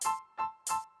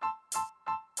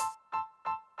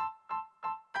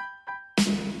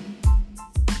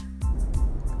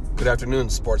Good afternoon,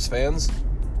 sports fans.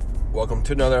 Welcome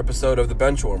to another episode of The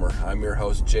Benchwarmer. I'm your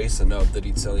host, Jason of the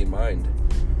Deed Mind.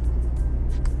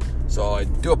 So I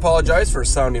do apologize for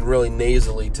sounding really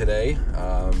nasally today.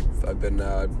 I've been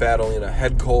battling a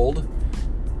head cold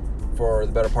for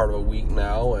the better part of a week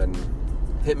now, and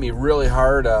hit me really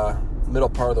hard middle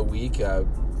part of the week.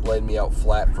 Laid me out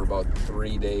flat for about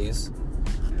 3 days,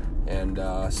 and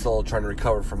still trying to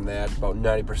recover from that. About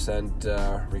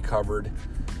 90% recovered.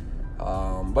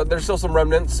 But there's still some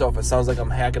remnants, so if it sounds like I'm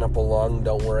hacking up a lung,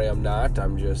 don't worry, I'm not.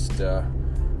 I'm just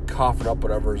coughing up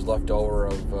whatever is left over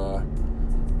of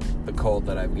the cold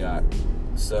that I've got.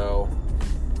 So,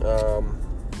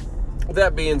 with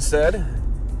that being said,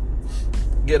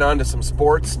 get on to some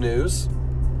sports news.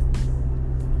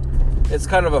 It's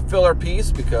kind of a filler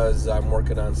piece because I'm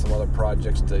working on some other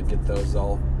projects to get those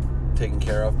all taken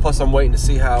care of. Plus, I'm waiting to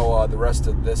see how the rest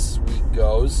of this week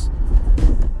goes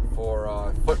for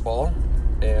football,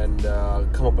 and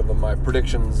come up with my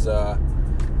predictions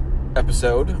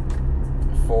episode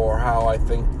for how I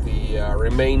think the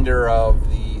remainder of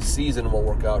the season will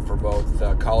work out for both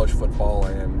college football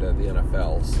and the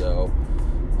NFL. So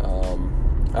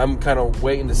I'm kind of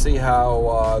waiting to see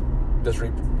how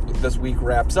this week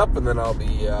wraps up, and then I'll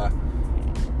be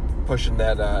pushing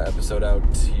that episode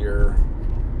out here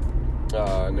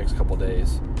next couple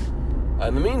days.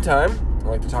 In the meantime, I'd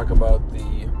like to talk about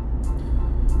the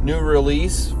new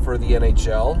release for the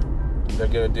NHL. They're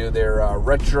going to do their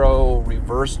retro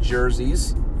reverse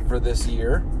jerseys for this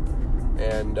year,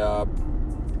 and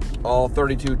all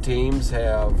 32 teams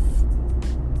have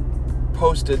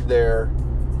posted their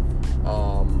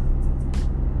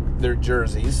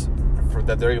jerseys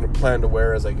that they're going to plan to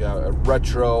wear as like a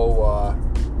retro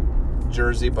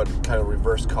jersey, but kind of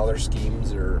reverse color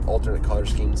schemes or alternate color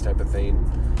schemes type of thing.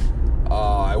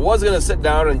 I was going to sit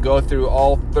down and go through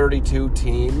all 32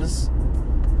 teams,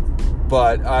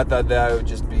 but I thought that would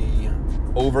just be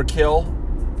overkill.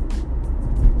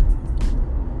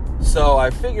 So I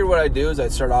figured what I'd do is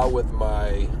I'd start out with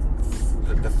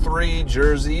the 3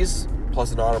 jerseys,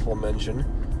 plus an honorable mention,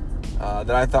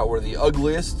 that I thought were the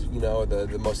ugliest,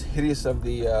 the most hideous of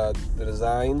the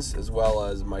designs, as well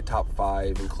as my top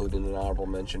 5, including an honorable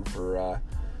mention for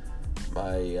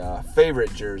my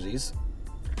favorite jerseys.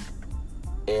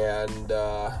 And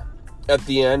at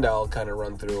the end, I'll kind of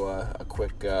run through a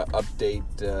quick update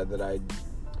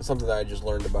something that I just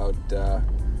learned about a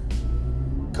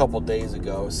couple days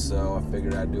ago. So I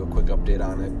figured I'd do a quick update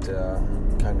on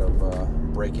it, kind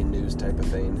of breaking news type of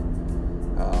thing.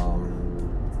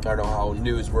 I don't know how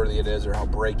newsworthy it is or how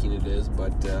breaking it is,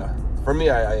 but for me,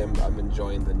 I'm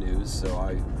enjoying the news, so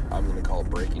I'm going to call it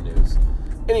breaking news.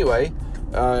 Anyway,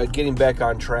 getting back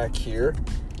on track here.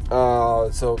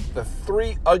 So the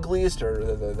 3 ugliest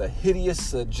or the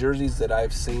hideous jerseys that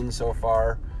I've seen so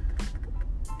far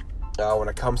when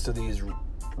it comes to these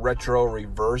retro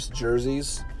reverse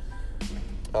jerseys,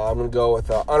 I'm going to go with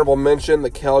honorable mention,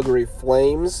 the Calgary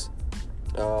Flames.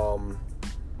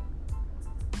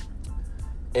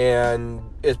 And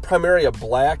it's primarily a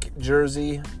black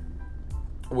jersey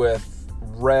with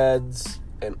reds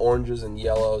and oranges and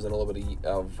yellows and a little bit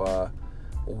of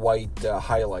white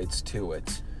highlights to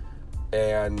it.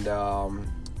 And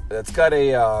it's got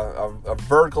a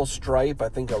vertical stripe, I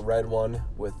think a red one,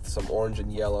 with some orange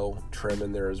and yellow trim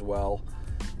in there as well.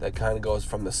 That kind of goes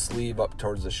from the sleeve up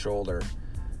towards the shoulder.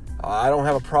 I don't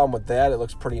have a problem with that. It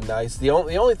looks pretty nice. The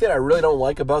only thing I really don't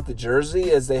like about the jersey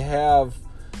is they have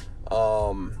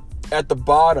at the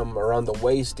bottom, around the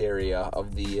waist area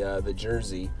of the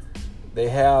jersey, they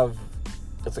have,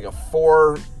 it's like a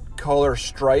 4-color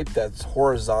stripe that's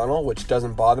horizontal, which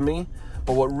doesn't bother me.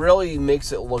 But what really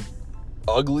makes it look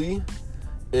ugly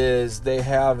is they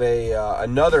have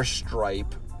another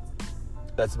stripe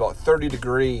that's about 30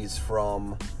 degrees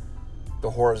from the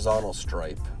horizontal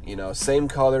stripe. Same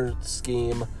color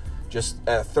scheme, just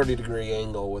at a 30-degree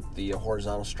angle with the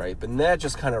horizontal stripe. And that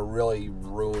just kind of really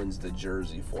ruins the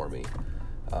jersey for me.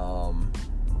 I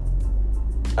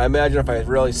imagine if I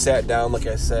really sat down, like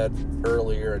I said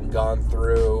earlier, and gone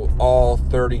through all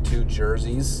 32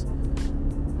 jerseys,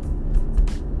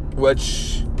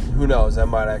 which, who knows, I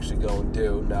might actually go and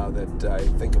do now that I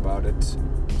think about it.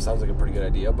 Sounds like a pretty good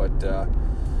idea, but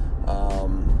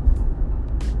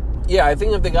yeah, I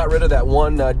think if they got rid of that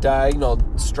one diagonal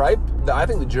stripe, I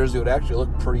think the jersey would actually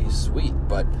look pretty sweet,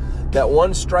 but that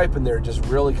one stripe in there just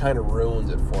really kind of ruins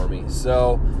it for me.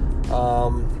 So,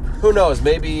 who knows,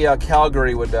 maybe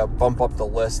Calgary would bump up the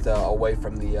list away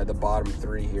from the bottom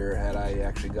 3 here had I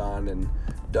actually gone and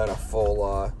done a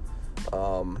full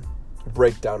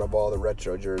breakdown of all the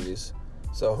retro jerseys.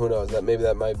 So who knows, maybe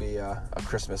that might be a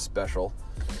Christmas special.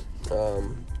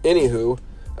 Anywho,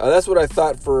 that's what I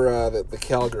thought for the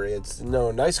Calgary. It's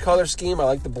nice color scheme. I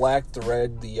like the black, the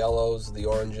red, the yellows, the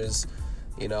oranges.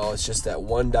 It's just that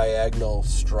one diagonal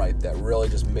stripe that really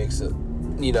just makes it,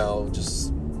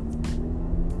 just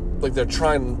like they're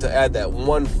trying to add that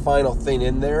one final thing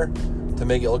in there to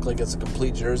make it look like it's a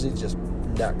complete jersey. Just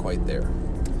not quite there.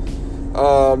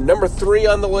 Number 3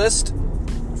 on the list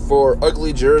for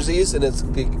ugly jerseys, and it's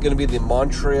going to be the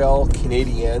Montreal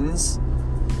Canadiens.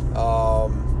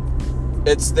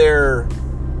 It's their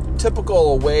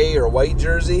typical away or white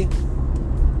jersey,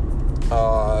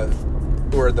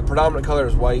 where the predominant color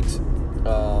is white.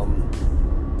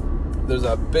 There's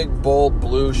a big, bold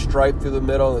blue stripe through the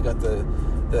middle. They got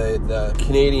the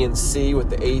Canadian C with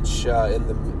the H in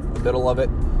the middle of it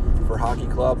for hockey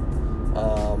club.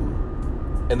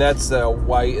 And that's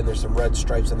white, and there's some red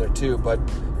stripes in there too. But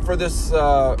for this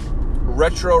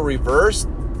retro reverse,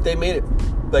 they made it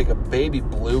like a baby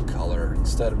blue color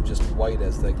instead of just white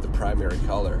as like the primary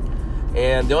color.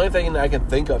 And the only thing I can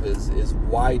think of is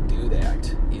why do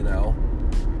that?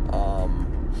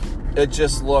 It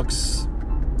just looks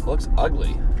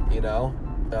ugly.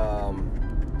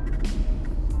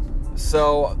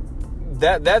 So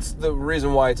that's the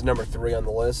reason why it's number 3 on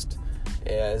the list.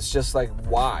 It's just like,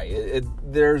 why?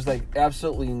 There's like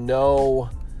absolutely no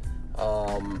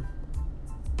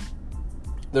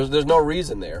there's no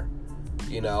reason there.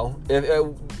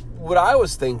 What I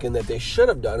was thinking that they should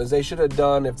have done is they should have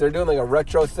done, if they're doing like a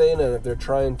retro thing, and if they're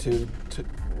trying to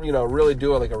really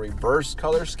do like a reverse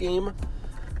color scheme,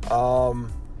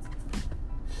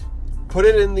 put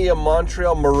it in the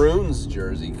Montreal Maroons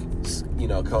jersey,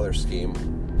 color scheme.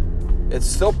 It's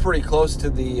still pretty close to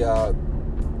the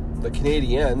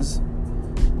Canadiens.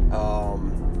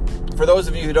 For those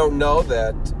of you who don't know,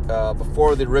 that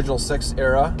before the original 6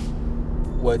 era,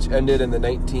 which ended in the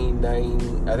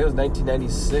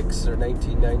 1996 or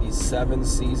 1997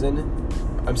 season.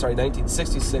 I'm sorry,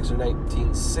 1966 or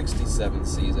 1967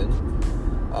 season.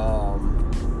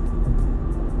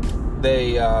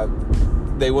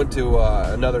 They went to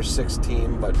another 6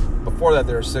 team, but before that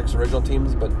there were 6 original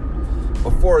teams. But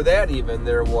before that, even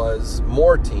there was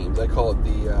more teams. I call it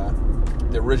the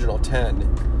original 10.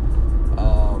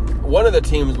 One of the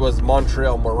teams was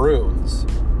Montreal Maroons,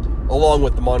 along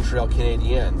with the Montreal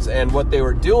Canadiens. And what they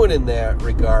were doing in that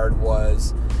regard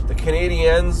was the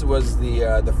Canadiens was the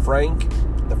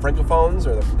francophones,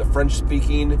 or the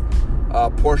French-speaking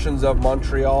portions of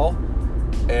Montreal,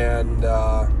 and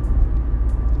the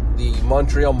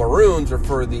Montreal Maroons were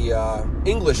for the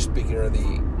English-speaking, or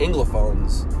the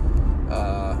Anglophones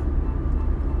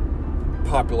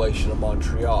population of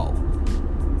Montreal.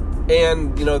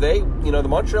 And the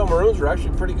Montreal Maroons were actually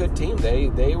a pretty good team.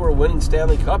 They were winning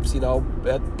Stanley Cups,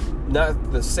 at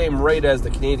not the same rate as the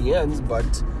Canadiens,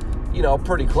 but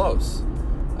pretty close.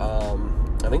 I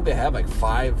think they have like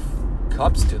 5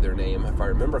 cups to their name, if I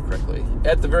remember correctly.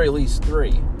 At the very least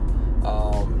 3.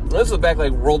 This was back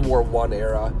like World War I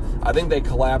era. I think they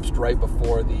collapsed right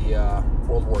before the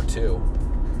World War II.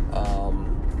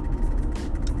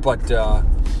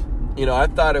 I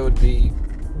thought it would be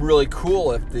really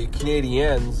cool if the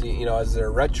Canadiens, as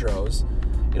their retros,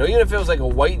 even if it was like a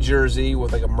white jersey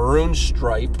with like a maroon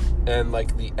stripe and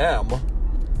like the M,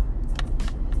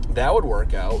 that would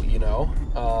work out.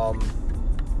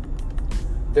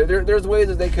 There's ways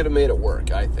that they could have made it work,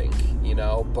 I think,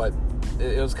 but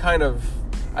it was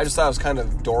I just thought it was kind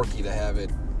of dorky to have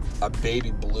it a baby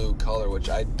blue color, which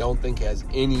I don't think has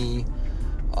any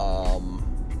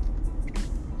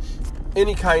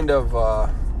kind of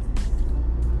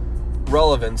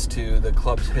relevance to the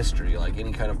club's history, like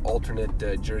any kind of alternate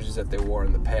jerseys that they wore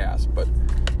in the past. But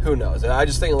who knows? I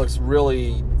just think it looks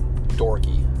really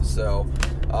dorky. So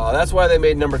that's why they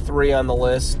made number 3 on the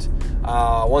list.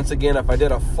 Once again, if I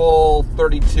did a full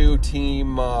 32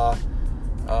 team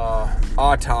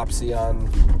autopsy on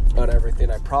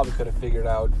everything, I probably could have figured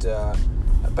out a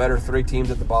better 3 teams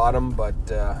at the bottom. But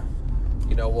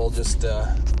we'll just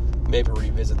maybe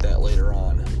revisit that later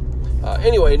on.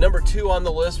 Anyway, number 2 on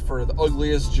the list for the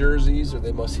ugliest jerseys, or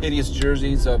the most hideous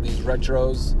jerseys of these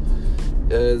retros,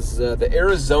 is the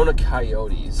Arizona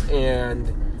Coyotes.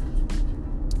 And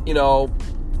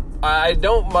I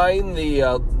don't mind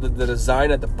the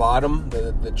design at the bottom,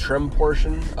 the trim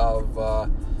portion of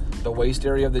the waist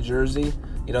area of the jersey.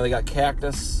 They got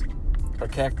cactus or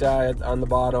cacti on the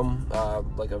bottom,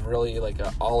 like a really like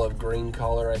an olive green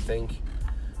color, I think.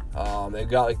 They've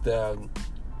got like the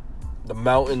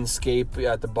mountainscape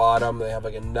at the bottom. They have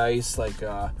like a nice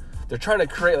they're trying to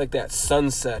create like that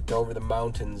sunset over the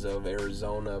mountains of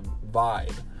Arizona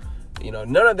vibe.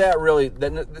 None of that really,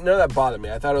 none of that bothered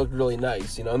me. I thought it looked really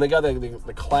nice, and they got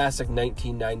the classic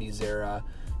 1990s era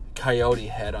coyote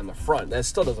head on the front. That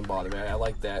still doesn't bother me. I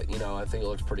like that, I think it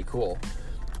looks pretty cool.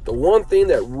 The one thing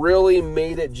that really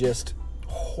made it just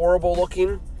horrible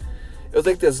looking, it was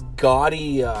like this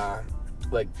gaudy,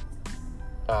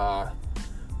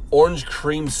 orange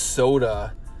cream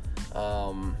soda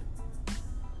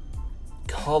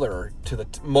color to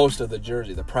most of the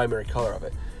jersey, the primary color of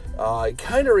it. It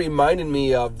kind of reminded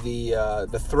me of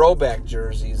the throwback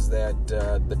jerseys that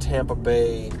the Tampa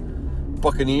Bay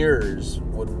Buccaneers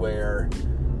would wear,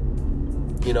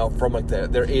 from like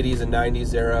their 80s and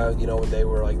 90s era, when they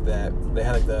were like that. They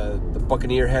had like the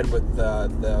Buccaneer head with the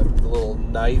little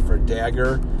knife or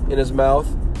dagger in his mouth.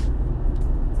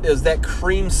 It was that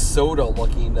cream soda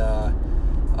looking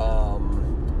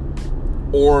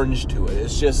orange to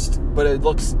it. But it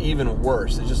looks even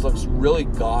worse. It just looks really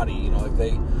gaudy, like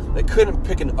they couldn't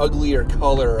pick an uglier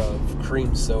color of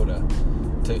cream soda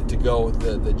to go with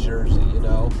the jersey,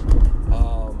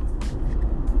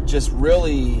 just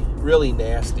really, really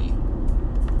nasty.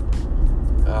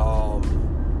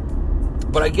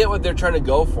 But I get what they're trying to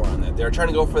go for on that. They're trying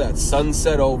to go for that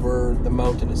sunset over the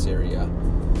mountainous area.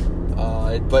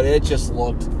 But it just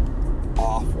looked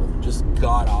awful, just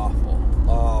god-awful.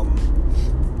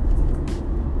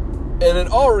 And in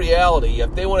all reality,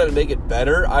 if they wanted to make it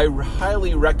better, I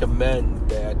highly recommend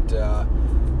that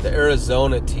the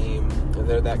Arizona team,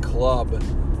 that club,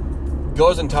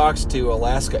 goes and talks to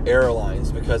Alaska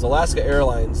Airlines, because Alaska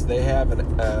Airlines, they have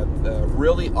a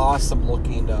really awesome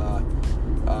looking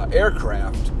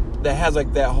aircraft that has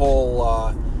like that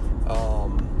whole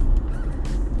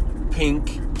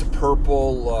pink to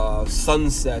purple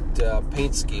sunset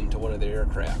paint scheme to one of their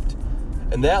aircraft,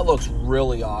 and that looks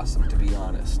really awesome, to be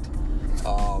honest.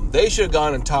 They should have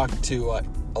gone and talked to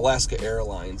Alaska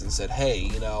Airlines and said,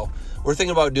 hey, we're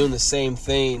thinking about doing the same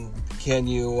thing. Can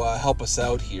you help us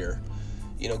out here?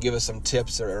 Give us some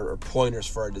tips or pointers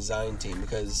for our design team,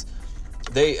 because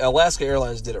Alaska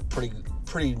Airlines did it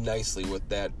pretty nicely with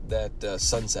that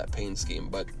sunset paint scheme.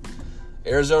 But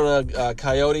Arizona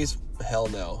Coyotes, hell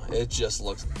no. It just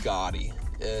looks gaudy.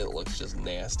 It looks just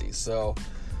nasty. So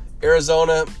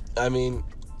Arizona, you're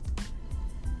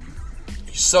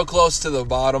so close to the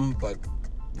bottom, but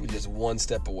you're just one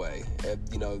step away.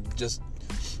 Just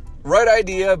right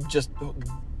idea, just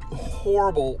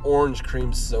horrible orange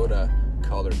cream soda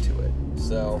color to it.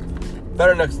 So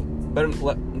better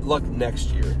luck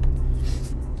next year.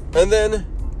 And then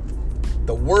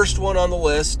the worst one on the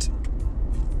list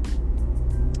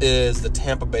is the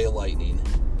Tampa Bay Lightning.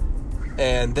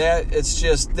 And that it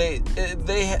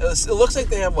looks like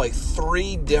they have like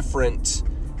 3 different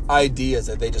ideas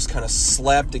that they just kind of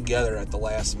slap together at the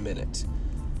last minute.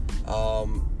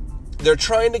 They're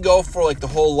trying to go for like the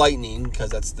whole Lightning, because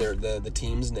that's the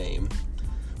team's name,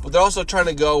 but they're also trying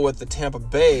to go with the Tampa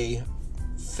Bay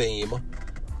theme,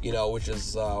 which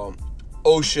is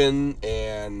ocean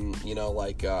and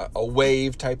like a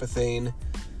wave type of thing.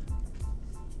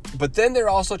 But then they're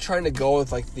also trying to go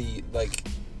with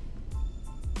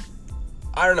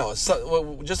I don't know,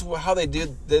 just how they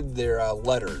did their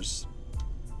letters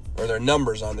or their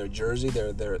numbers on their jersey,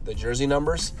 the jersey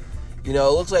numbers. It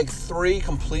looks like 3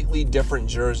 completely different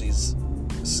jerseys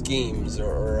schemes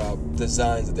or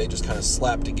designs that they just kind of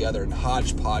slapped together and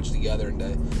hodgepodge together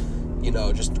into,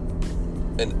 just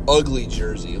an ugly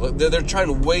jersey. They're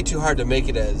trying way too hard to make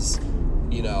it as,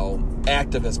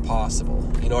 active as possible.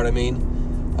 You know what I mean?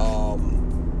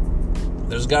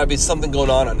 There's got to be something going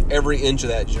on every inch of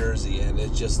that jersey, and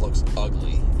it just looks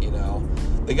ugly.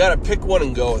 They got to pick one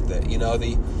and go with it.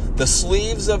 The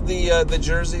sleeves of the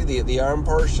jersey, the arm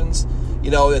portions,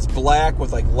 it's black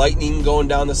with like lightning going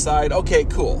down the side. Okay,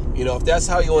 cool. If that's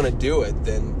how you want to do it,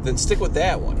 then stick with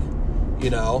that one.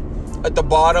 At the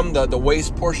bottom, the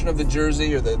waist portion of the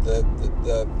jersey, or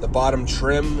the bottom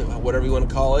trim, whatever you want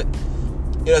to call it,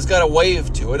 it's got a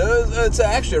wave to it. It's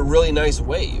actually a really nice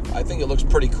wave. I think it looks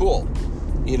pretty cool.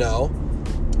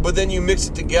 But then you mix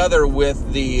it together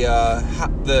with the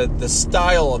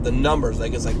style of the numbers,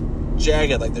 like it's like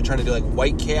jagged, like they're trying to do like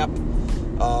white cap,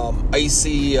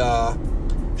 icy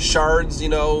shards,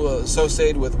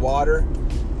 associated with water,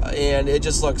 and it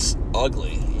just looks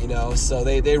ugly, So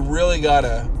they really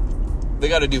gotta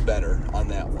do better on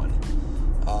that one.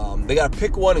 They gotta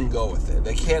pick one and go with it.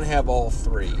 They can't have all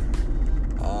 3.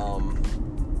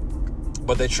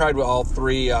 But they tried with all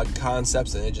 3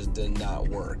 concepts, and it just did not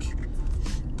work.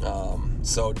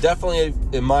 So definitely,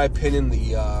 in my opinion,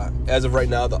 the as of right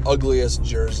now, the ugliest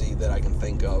jersey that I can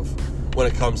think of when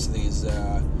it comes to these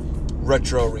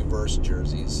retro reverse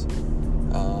jerseys.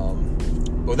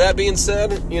 with that being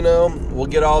said, we'll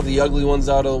get all the ugly ones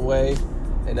out of the way,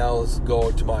 and now let's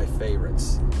go to my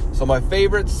favorites. So my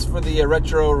favorites for the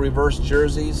retro reverse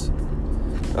jerseys,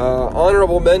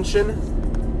 honorable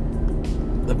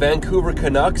mention, the Vancouver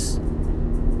Canucks.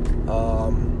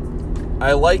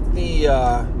 I like the,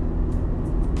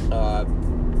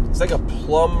 it's like a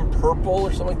plum purple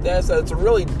or something like that. So it's a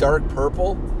really dark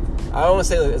purple. I don't want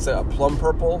to say that it's a plum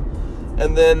purple.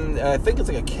 And then I think it's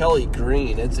like a Kelly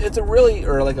green. It's a really,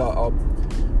 or like a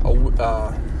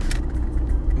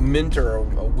mint or a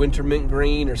winter mint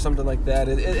green or something like that.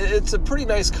 It's a pretty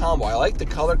nice combo. I like the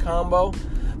color combo.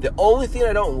 The only thing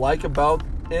I don't like about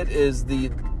it is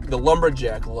the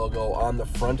lumberjack logo on the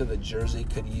front of the jersey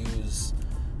could use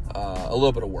a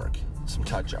little bit of work, some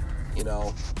touch up. He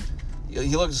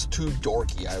looks too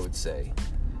dorky, I would say.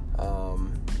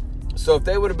 So if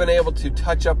they would have been able to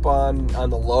touch up on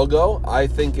the logo, I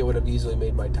think it would have easily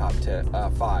made my top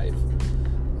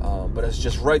 5. But it's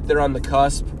just right there on the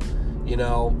cusp.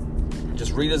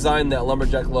 Just redesign that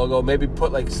lumberjack logo. Maybe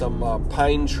put like some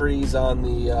pine trees on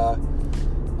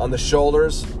the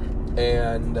shoulders,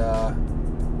 and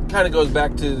kind of goes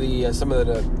back to the some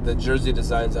of the jersey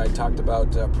designs I talked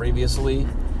about previously.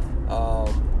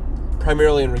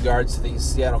 Primarily in regards to the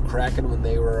Seattle Kraken when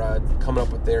they were coming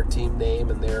up with their team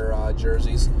name and their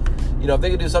jerseys. If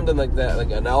they could do something like that, like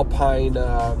an alpine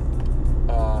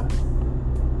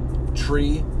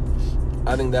tree,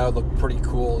 I think that would look pretty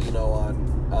cool,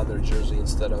 on their jersey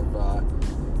instead of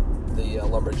the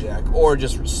lumberjack. Or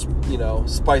just,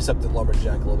 spice up the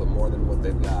lumberjack a little bit more than what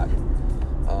they've got.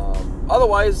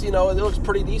 Otherwise, it looks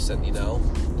pretty decent,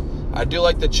 I do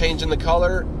like the change in the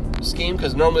color scheme,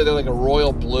 because normally they're like a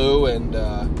royal blue and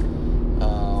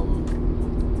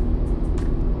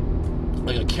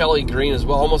like a Kelly green as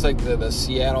well, almost like the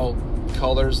Seattle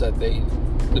colors that they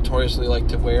notoriously like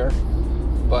to wear.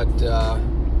 But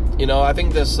I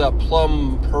think this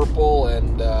plum purple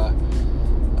and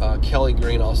Kelly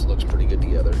green also looks pretty good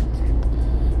together.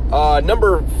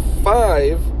 Number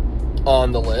 5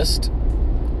 on the list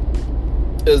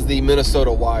is the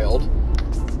Minnesota Wild.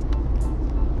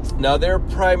 Now, their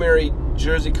primary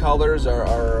jersey colors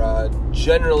are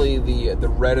generally the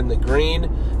red and the green.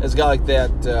 It's got like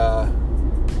that,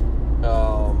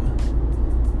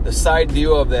 the side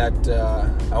view of that,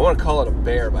 I want to call it a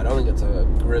bear, but I don't think it's a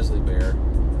grizzly bear.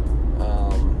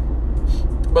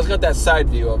 But it's got that side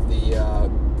view of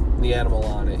the animal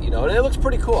on it, and it looks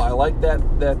pretty cool. I like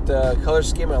that color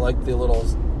scheme. I like the little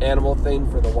animal thing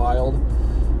for the Wild,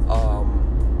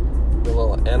 the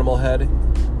little animal head.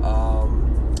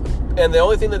 And the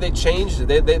only thing that they changed,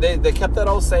 they kept that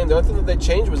all the same. The only thing that they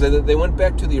changed was that they went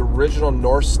back to the original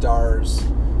North Stars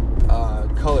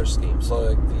color scheme.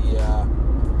 So like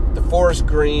the forest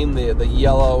green, the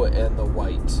yellow, and the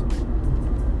white.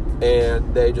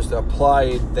 And they just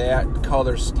applied that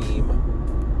color scheme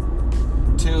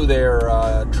to their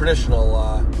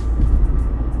traditional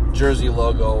jersey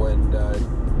logo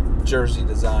and jersey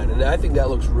design. And I think that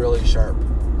looks really sharp.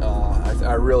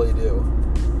 I really do.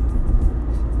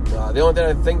 The only thing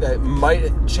I think that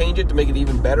might change it to make it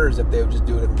even better is if they would just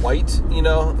do it in white,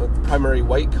 the primary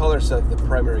white color instead of the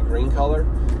primary green color.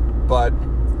 But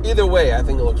either way, I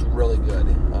think it looks really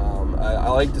good. I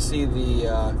like to see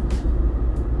the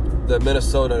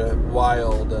Minnesota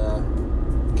Wild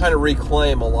kind of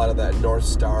reclaim a lot of that North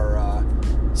Star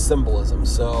symbolism.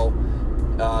 So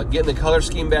getting the color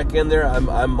scheme back in there,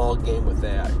 I'm all game with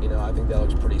that. I think that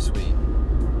looks pretty sweet.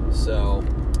 So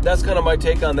that's kind of my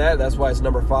take on that. That's why it's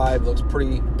number 5. It looks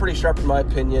pretty sharp in my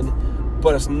opinion,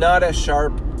 but it's not as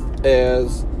sharp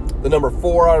as the number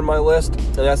 4 on my list,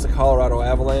 and that's the Colorado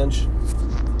Avalanche.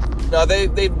 Now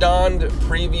they've donned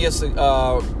previous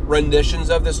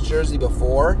renditions of this jersey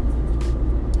before,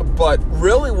 but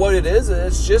really what it is,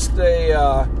 it's just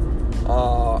a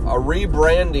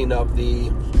rebranding of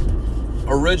the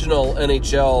original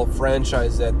NHL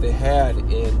franchise that they had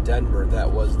in Denver. That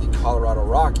was the Colorado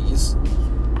Rockies.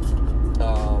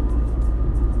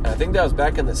 I think that was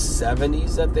back in the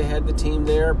 70s that they had the team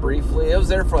there briefly. It was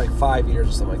there for like 5 years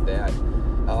or something like that.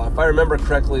 If I remember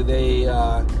correctly, they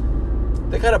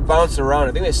kind of bounced around.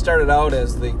 I think they started out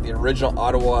as the original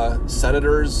Ottawa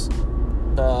Senators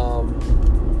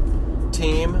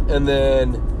team, and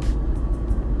then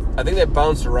I think they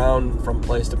bounced around from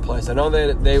place to place. I know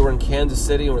that they were in Kansas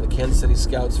City and were the Kansas City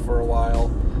Scouts for a while.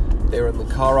 They were in the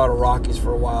Colorado Rockies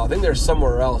for a while. I think they're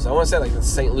somewhere else. I want to say like the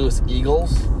St. Louis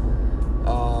Eagles.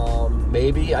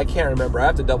 Maybe. I can't remember. I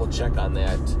have to double check on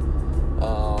that.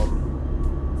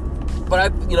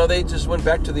 But they just went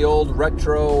back to the old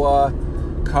retro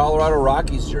Colorado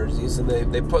Rockies jerseys, and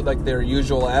they put like their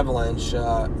usual Avalanche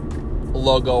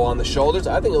logo on the shoulders.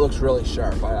 I think it looks really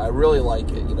sharp. I really like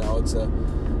it.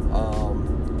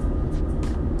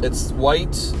 It's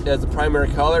white as the primary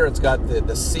color. It's got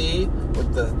the C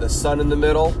with the sun in the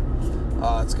middle.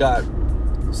 It's got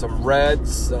some red,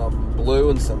 some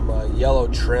blue, and some yellow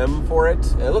trim for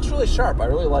it. And it looks really sharp. I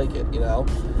really like it,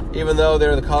 Even though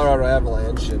they're the Colorado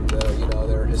Avalanche and,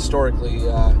 they're historically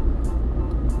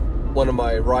one of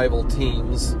my rival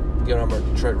teams, I'm a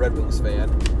Detroit Red Wings fan,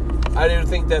 I do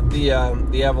think that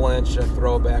the Avalanche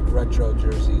throwback retro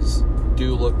jerseys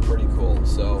do look pretty cool.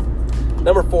 So,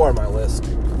 number 4 on my list.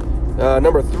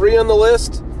 Number 3 on the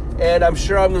list, and I'm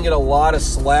sure I'm going to get a lot of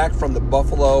slack from the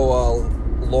Buffalo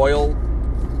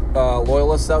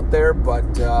loyalists out there,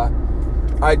 but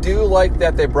I do like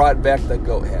that they brought back the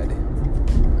goat head.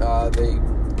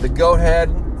 The goat head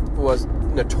was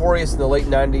notorious in the late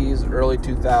 90s, early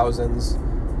 2000s.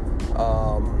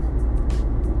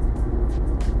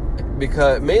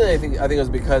 Because mainly I think it was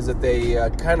because that they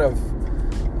kind of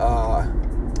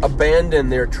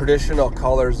abandoned their traditional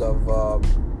colors of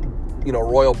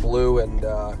royal blue and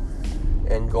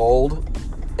gold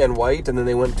and white, and then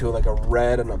they went to like a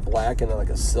red and a black and like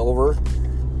a silver.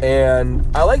 And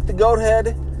I like the goat head,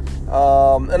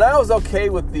 and I was okay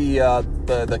with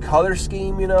the color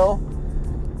scheme,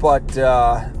 but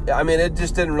it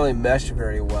just didn't really mesh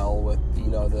very well with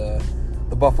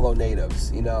the Buffalo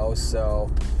natives, so.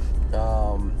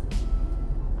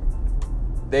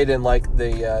 They didn't like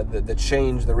the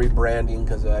change, the rebranding,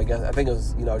 because I think it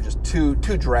was just too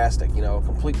drastic,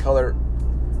 complete color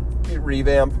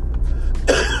revamp.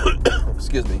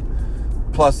 Excuse me.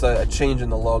 Plus a change in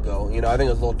the logo. I think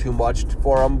it was a little too much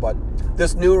for them. But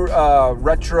this new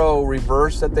retro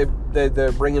reverse that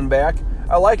they're bringing back,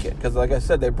 I like it because, like I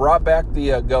said, they brought back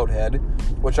the goat head,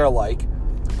 which I like,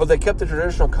 but they kept the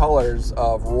traditional colors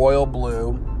of royal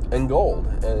blue and gold,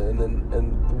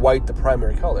 and white the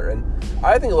primary color, and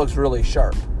I think it looks really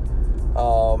sharp.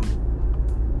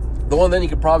 The one thing you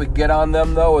could probably get on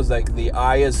them though is like the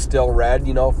eye is still red,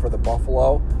 for the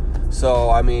Buffalo. So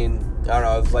I don't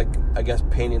know. It's like I guess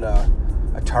painting a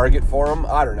target for them.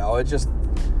 I don't know. It's just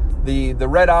the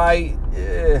red eye.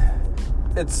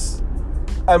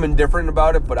 I'm indifferent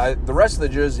about it, but the rest of the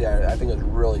jersey I think is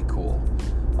really cool.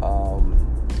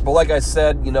 But like I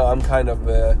said, I'm kind of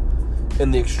in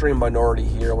the extreme minority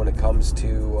here when it comes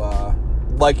to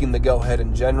liking the go head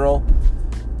in general,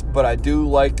 but I do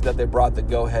like that they brought the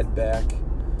go head back,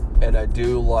 and I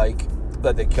do like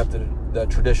that they kept the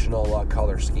traditional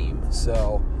color scheme.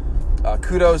 So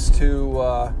kudos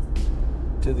to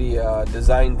the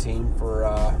design team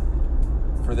for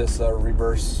this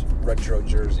reverse retro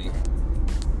jersey.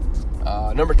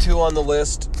 Number 2 on the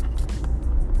list.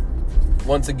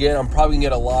 Once again, I'm probably gonna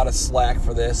get a lot of slack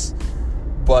for this,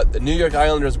 but the New York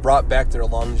Islanders brought back their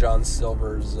Long John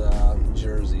Silver's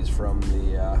jerseys from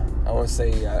the I want to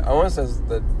say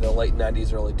the late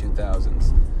 90s, early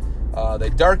 2000s.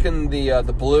 They darkened the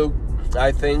blue,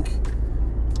 I think,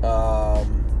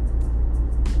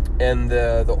 and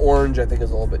the orange I think is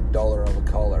a little bit duller of a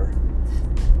color.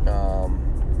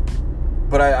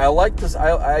 But I like this.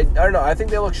 I don't know. I think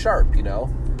they look sharp.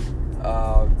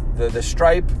 The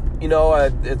stripe.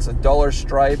 It's a duller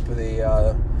stripe.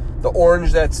 The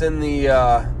orange that's in the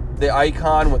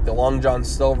icon with the Long John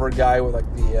Silver guy with like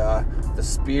the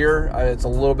spear. It's a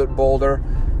little bit bolder.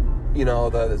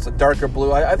 It's a darker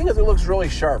blue. I think it looks really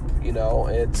sharp.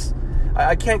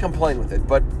 I can't complain with it.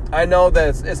 But I know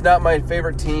that it's not my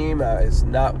favorite team. It's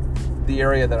not the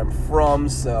area that I'm from.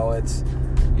 So it's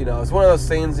it's one of those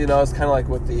things. It's kind of like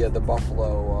with the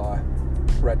Buffalo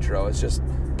retro. It's just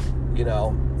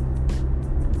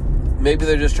maybe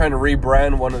they're just trying to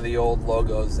rebrand one of the old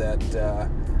logos that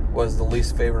was the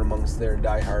least favorite amongst their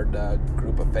diehard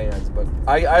group of fans. But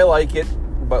I like it.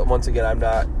 But once again, I'm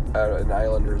not an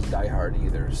Islanders diehard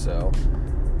either. So,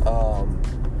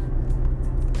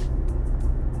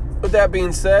 with that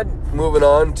being said, moving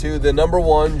on to the number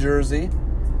 1 jersey.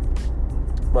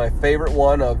 My favorite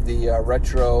one of the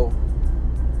retro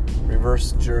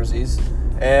reverse jerseys.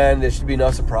 And it should be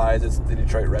no surprise, it's the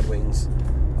Detroit Red Wings.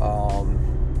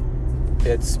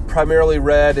 It's primarily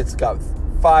red. It's got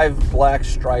 5 black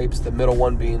stripes, the middle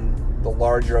one being the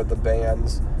larger of the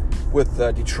bands, with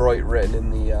Detroit written in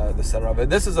the center of it.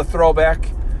 This is a throwback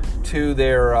to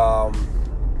their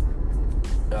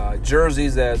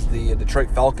jerseys as the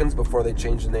Detroit Falcons before they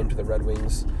changed the name to the Red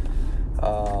Wings.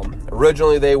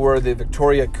 Originally, they were the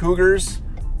Victoria Cougars,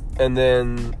 and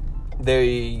then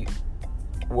they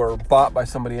were bought by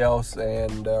somebody else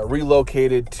and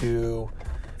relocated to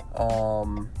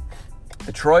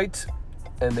Detroit,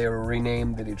 and they were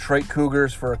renamed the Detroit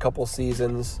Cougars for a couple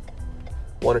seasons,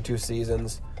 1 or 2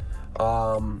 seasons.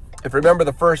 If you remember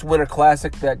the first Winter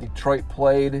Classic that Detroit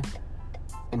played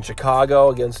in Chicago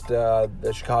against the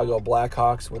Chicago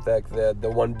Blackhawks with the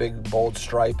one big bold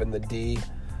stripe and the D,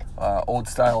 old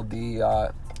style D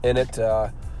in it,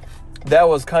 that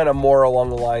was kind of more along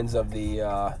the lines of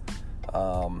the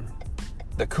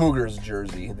Cougars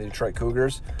jersey, the Detroit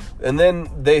Cougars. And then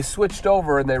they switched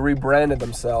over and they rebranded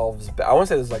themselves, I want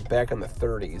to say this was like back in the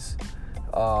 30s,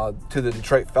 to the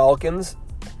Detroit Falcons.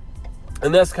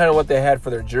 And that's kind of what they had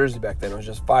for their jersey back then. It was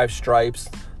just 5 stripes,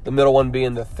 the middle one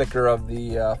being the thicker of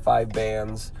the 5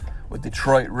 bands with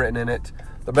Detroit written in it.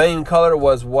 The main color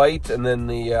was white, and then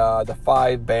the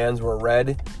 5 bands were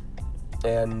red.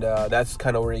 And that's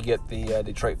kind of where you get the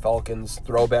Detroit Falcons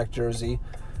throwback jersey.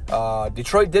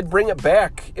 Detroit did bring it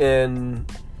back in,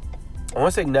 I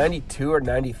want to say 92 or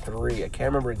 93. I can't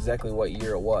remember exactly what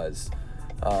year it was.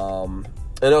 And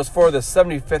it was for the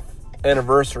 75th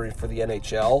anniversary for the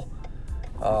NHL.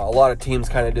 A lot of teams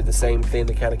kind of did the same thing.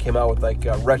 They kind of came out with like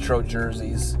retro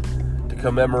jerseys to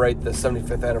commemorate the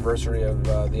 75th anniversary of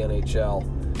the NHL.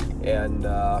 And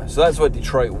so that's what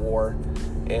Detroit wore.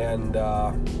 And,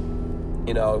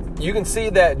 you can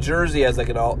see that jersey as like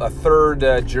a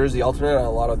third jersey alternate on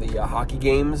a lot of the hockey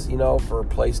games, for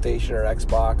PlayStation or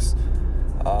Xbox.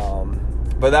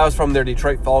 But that was from their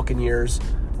Detroit Falcon years.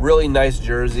 Really nice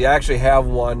jersey. I actually have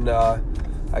one.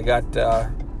 I got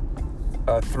a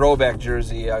throwback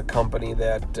jersey company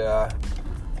that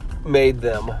made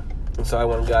them. And so I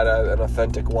went and got an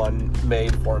authentic one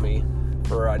made for me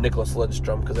for Nicholas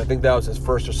Lidstrom, because I think that was his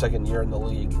first or second year in the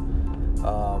league.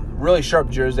 Really sharp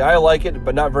jersey. I like it,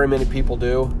 but not very many people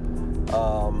do.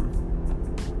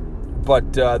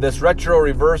 But this retro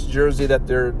reverse jersey that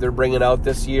they're bringing out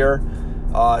this year,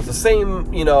 it's the same,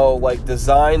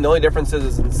 design. The only difference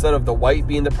is instead of the white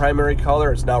being the primary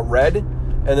color, it's now red,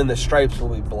 and then the stripes will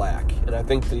be black. And I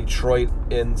think the Detroit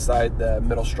inside the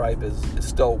middle stripe is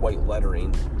still white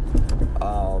lettering.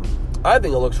 I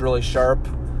think it looks really sharp.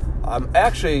 I'm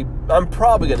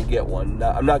probably going to get one.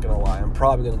 I'm not going to lie. I'm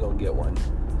probably going to go and get one.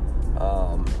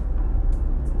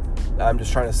 I'm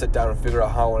just trying to sit down and figure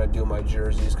out how I want to do my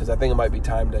jerseys, because I think it might be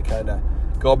time to kind of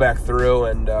go back through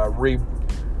and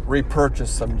repurchase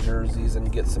some jerseys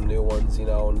and get some new ones,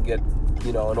 and get,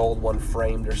 an old one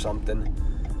framed or something.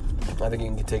 I think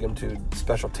you can take them to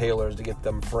special tailors to get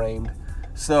them framed.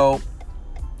 So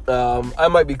I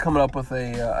might be coming up with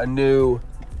a new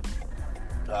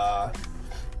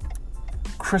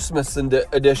Christmas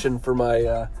edition for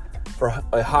my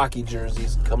hockey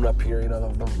jerseys coming up here.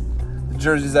 The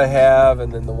jerseys I have,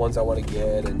 and then the ones I want to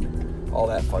get, and all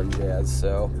that fun jazz.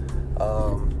 So,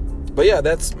 but yeah,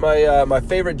 that's my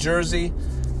favorite jersey.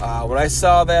 When I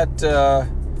saw that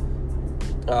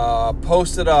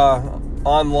posted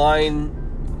online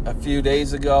a few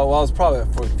days ago, well, it was probably a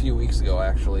few weeks ago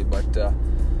actually, but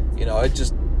it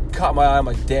just caught my eye. I'm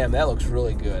like, damn, that looks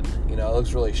really good. It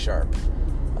looks really sharp.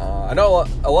 I know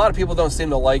a lot of people don't seem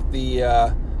to like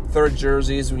the third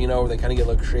jerseys, where they kind of get a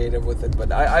little creative with it,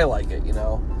 but I like it,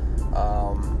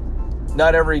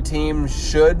 Not every team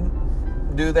should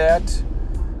do that.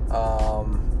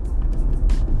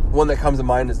 One that comes to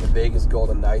mind is the Vegas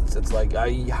Golden Knights. It's like,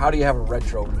 how do you have a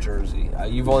retro jersey?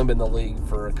 You've only been in the league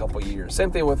for a couple years.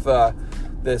 Same thing with the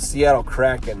Seattle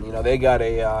Kraken. They got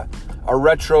a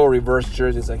retro reverse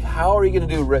jersey. It's like, how are you going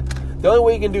to do the only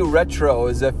way you can do retro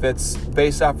is if it's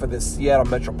based off of the Seattle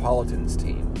Metropolitans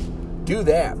team. Do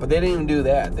that, but they didn't even do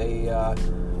that.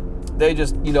 They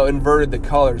just inverted the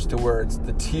colors to where it's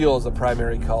the teal is the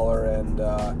primary color and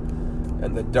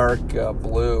the dark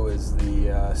blue is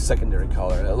the secondary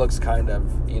color. And it looks kind of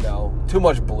too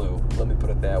much blue. Let me put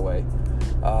it that way.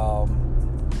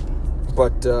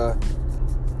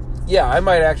 Yeah, I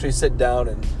might actually sit down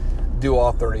and do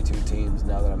all 32 teams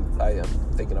now that I am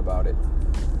thinking about it.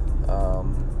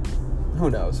 Who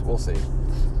knows? We'll see.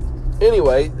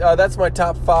 Anyway, that's my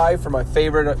top 5 for my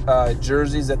favorite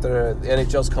jerseys that the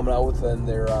NHL's coming out with in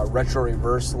their retro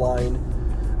reverse line.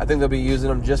 I think they'll be using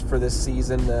them just for this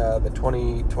season, the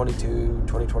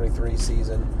 2022-2023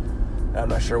 season. I'm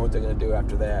not sure what they're going to do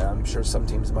after that. I'm sure some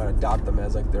teams might adopt them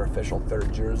as like their official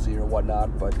third jersey or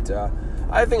whatnot, but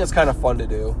I think it's kind of fun to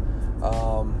do.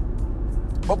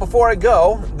 But before I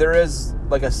go, there is,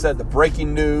 like I said, the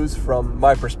breaking news from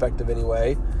my perspective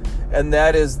anyway, and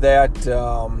that is that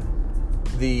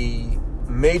the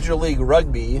Major League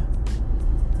Rugby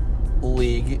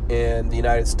league in the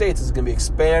United States is going to be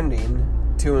expanding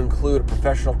to include a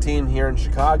professional team here in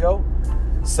Chicago.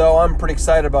 So I'm pretty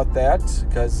excited about that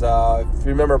because if you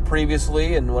remember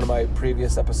previously in one of my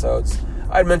previous episodes,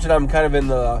 I'd mentioned I'm kind of in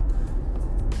the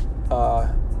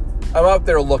I'm out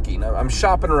there looking. I'm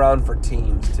shopping around for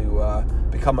teams to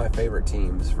become my favorite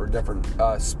teams for different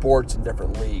sports and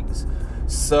different leagues.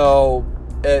 So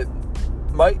it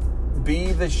might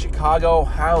be the Chicago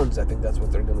Hounds. I think that's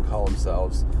what they're going to call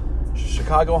themselves.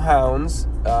 Chicago Hounds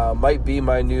might be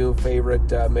my new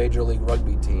favorite Major League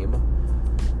Rugby team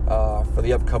for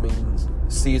the upcoming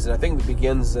season. I think it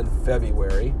begins in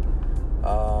February.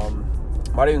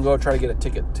 Might even go try to get a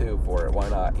ticket too for it. Why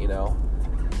not?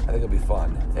 I think it'll be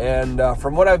fun. And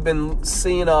from what I've been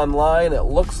seeing online, it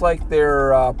looks like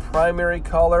their primary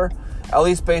color, at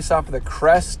least based off of the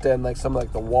crest and like some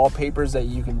like the wallpapers that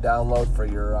you can download for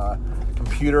your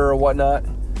computer or whatnot,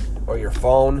 or your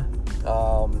phone.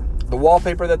 The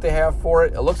wallpaper that they have for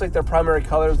it, it looks like their primary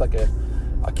color is like a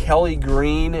Kelly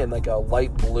green and like a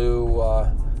light blue,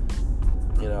 a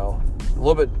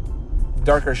little bit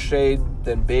darker shade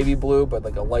than baby blue, but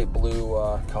like a light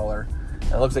blue color.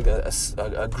 And it looks like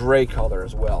a gray color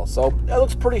as well. So it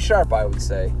looks pretty sharp, I would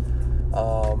say.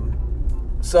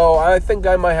 So I think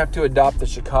I might have to adopt the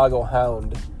Chicago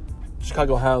Hounds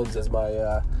as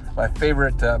my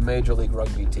favorite Major League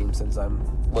Rugby team since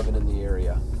I'm living in the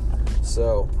area.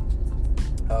 So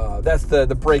that's the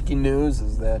breaking news,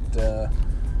 is that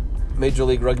Major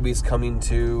League Rugby is coming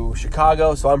to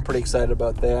Chicago. So I'm pretty excited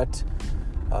about that.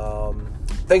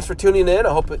 Thanks for tuning in.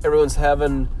 I hope everyone's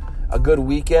having a good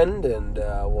weekend, and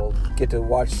we'll get to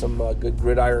watch some good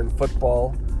gridiron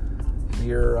football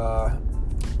here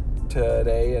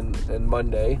today and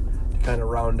Monday to kind of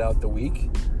round out the week.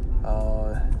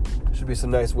 Should be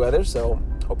some nice weather, so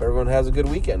hope everyone has a good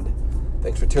weekend.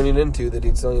 Thanks for tuning in to The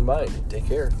Dean Mind. Take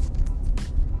care.